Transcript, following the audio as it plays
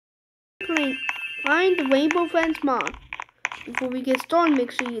playing Find the Rainbow Friends mod. Before we get started,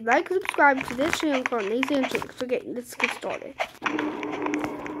 make sure you like and subscribe to this channel called Lazy and Tricks. Okay, let's get started.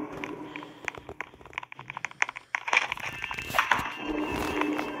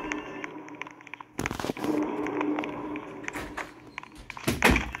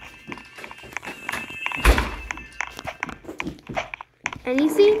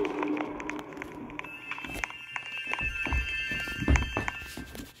 Anything?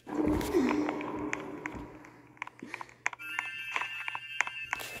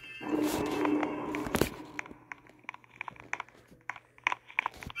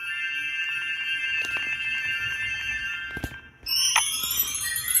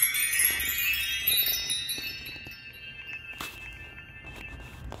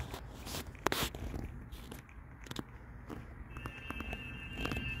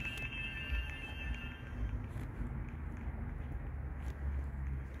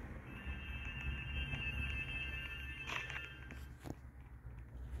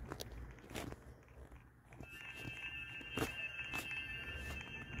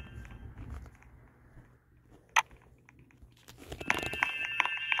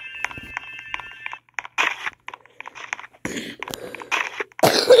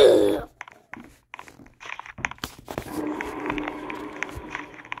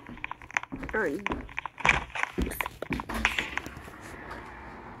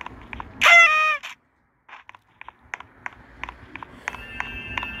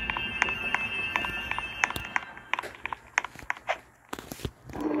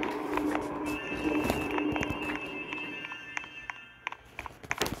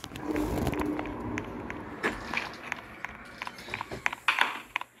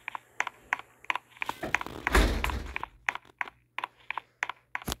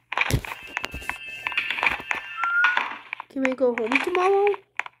 Can we go home tomorrow?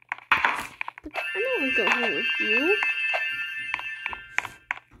 But I don't want to go home with you.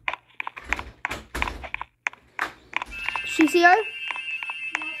 She's here?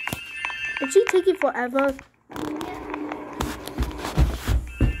 Is she taking forever?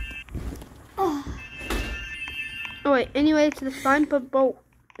 Oh. Alright, anyway, it's the fine but boat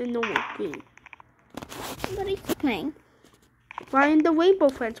in normal green. What are you playing? Find the Rainbow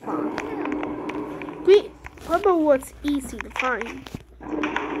Friends mod. Green. Purple was easy to find.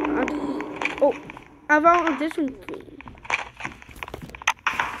 Oh, I found a different green.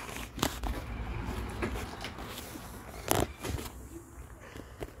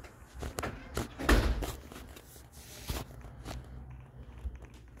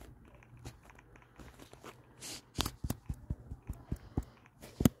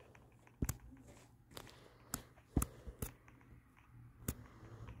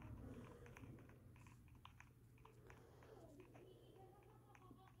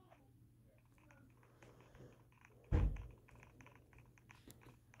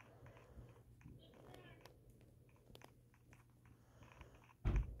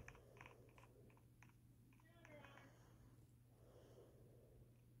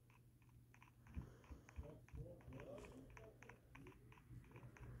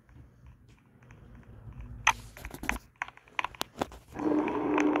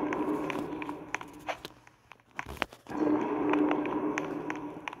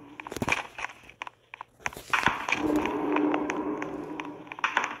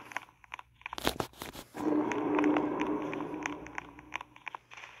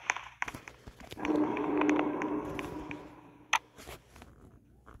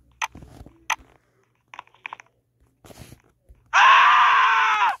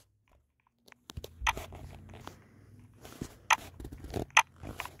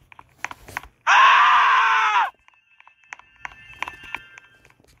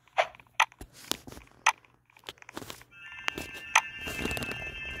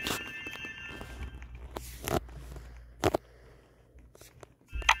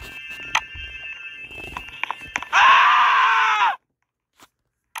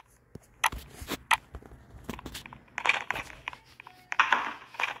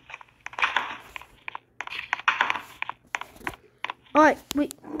 Alright,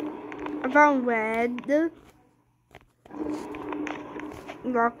 wait. I found red.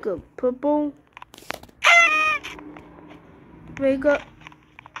 Rock of purple. We got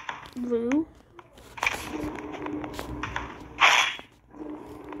blue.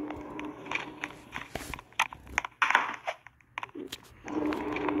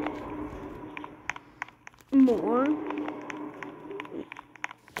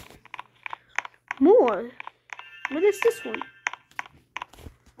 More. What is this one?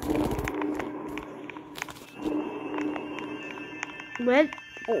 Red,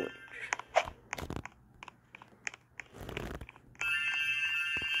 orange.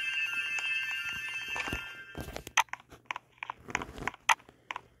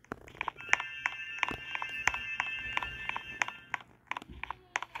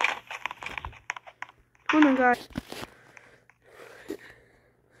 Come on, guys.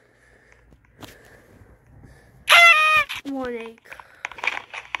 One egg.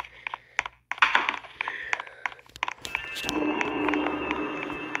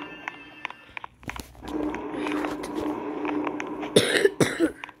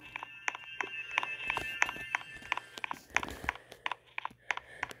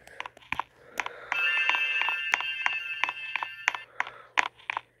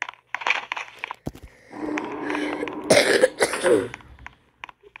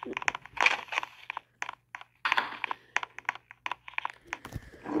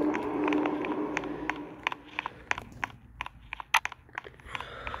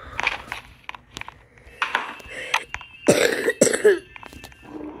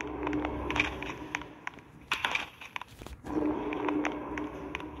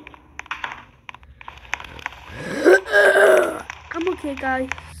 I'm okay, guys.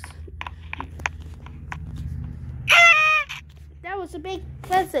 That was a big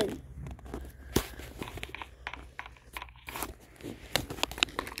present.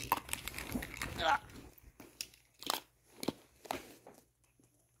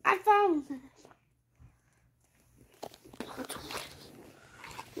 I found this.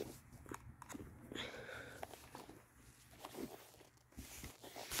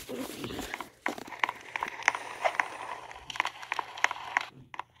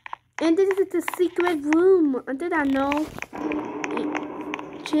 And this is the secret room. Did I know?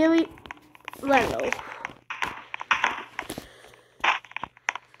 Cherry Leno.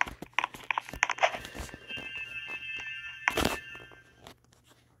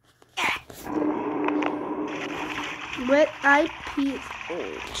 Red eye peach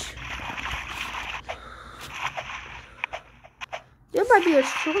orange. There might be a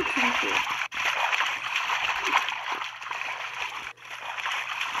short here.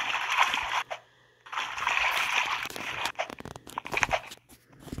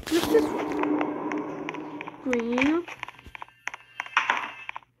 This is green.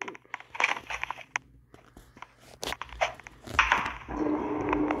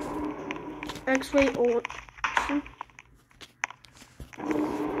 X-ray orange.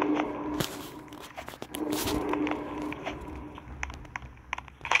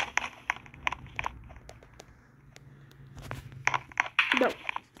 No.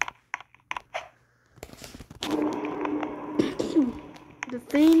 The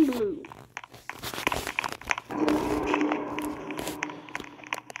same blue.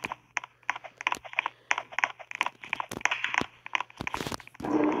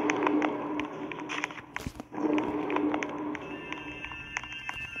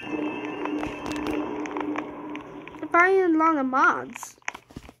 Buying a lot of mods.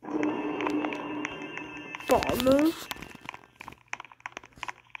 Baller.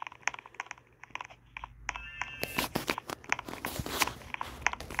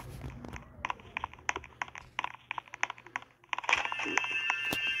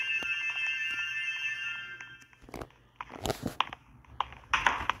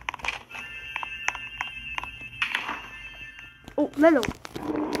 Oh, Lilo.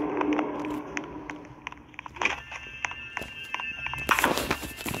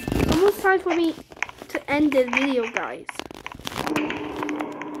 Almost time for me to end this video, guys.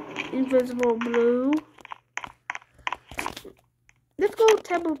 Invisible blue. Let's go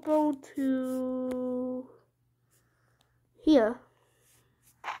temple to here.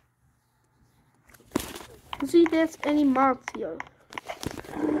 See if there's any marks here.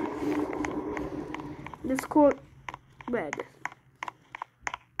 Let's call red.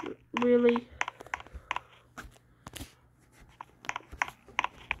 Really?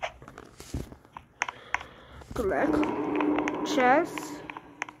 Collect. Chest.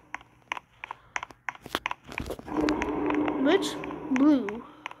 Which? Blue.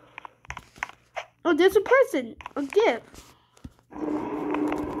 Oh, there's a present. A gift.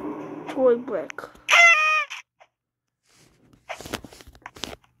 Toy brick.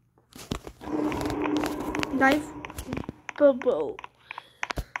 Knife. Bubble.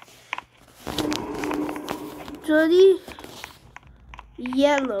 Dirty.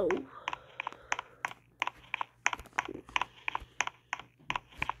 Yellow.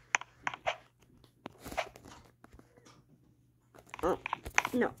 Oh,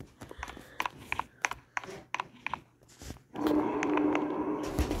 no.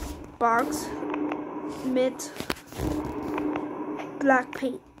 Box. Mitt. Black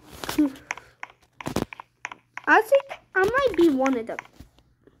paint. I think I might be one of them.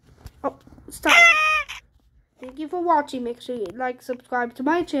 Oh, stop. Thank you for watching. Make sure you like, subscribe to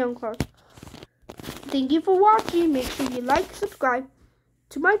my channel. Thank you for watching. Make sure you like, subscribe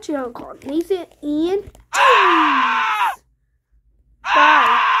to my channel called Nathan and